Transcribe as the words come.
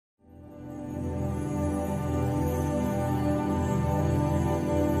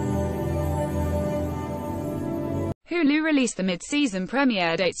Hulu released the mid-season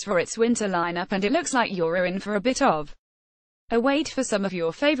premiere dates for its winter lineup, and it looks like you're in for a bit of a wait for some of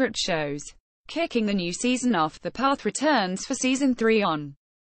your favorite shows. Kicking the new season off, The Path returns for Season 3 on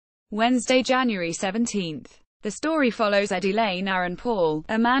Wednesday, January 17th. The story follows Eddie Lane Aaron Paul,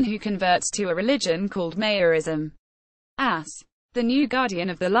 a man who converts to a religion called Mayorism. As the new guardian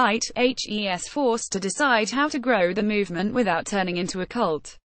of the light, HES forced to decide how to grow the movement without turning into a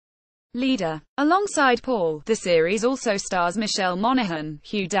cult leader. Alongside Paul, the series also stars Michelle Monaghan,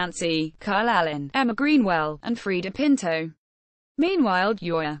 Hugh Dancy, Kyle Allen, Emma Greenwell, and Frida Pinto. Meanwhile,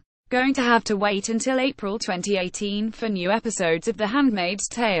 you're going to have to wait until April 2018 for new episodes of The Handmaid's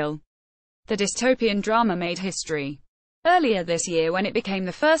Tale. The dystopian drama made history earlier this year when it became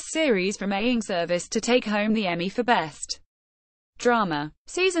the first series from AIng service to take home the Emmy for Best Drama.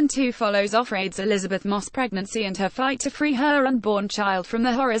 Season 2 follows Offred's Elizabeth Moss pregnancy and her fight to free her unborn child from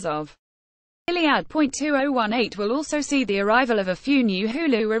the horrors of Iliad. 2018 will also see the arrival of a few new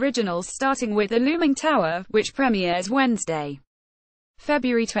Hulu originals, starting with The Looming Tower, which premieres Wednesday,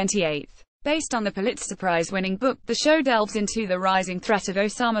 February 28. Based on the Pulitzer Prize-winning book, the show delves into the rising threat of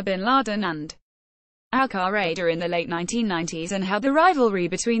Osama bin Laden and Al-Qaeda in the late 1990s, and how the rivalry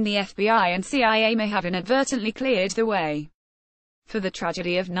between the FBI and CIA may have inadvertently cleared the way for the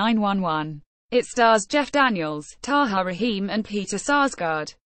tragedy of 9/11. It stars Jeff Daniels, Taha Rahim, and Peter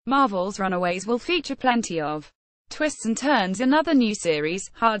Sarsgaard. Marvel's Runaways will feature plenty of twists and turns. Another new series,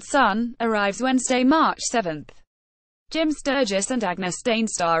 Hard Sun, arrives Wednesday, March 7th. Jim Sturgis and Agnes Stain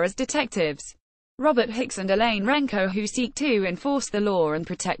star as detectives Robert Hicks and Elaine Renko, who seek to enforce the law and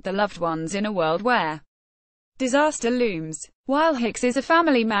protect their loved ones in a world where disaster looms. While Hicks is a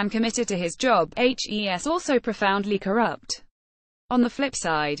family man committed to his job, HES also profoundly corrupt. On the flip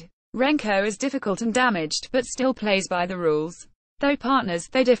side, Renko is difficult and damaged, but still plays by the rules. Though partners,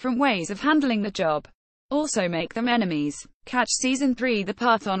 their different ways of handling the job also make them enemies. Catch Season 3 The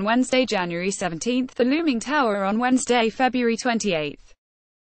Path on Wednesday, January 17th, The Looming Tower on Wednesday, February 28th,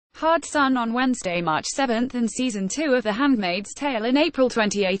 Hard Sun on Wednesday, March 7th, and Season 2 of The Handmaid's Tale in April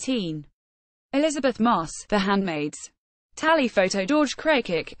 2018. Elizabeth Moss, The Handmaids. Tally photo George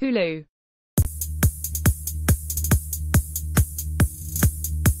Crakick, Hulu.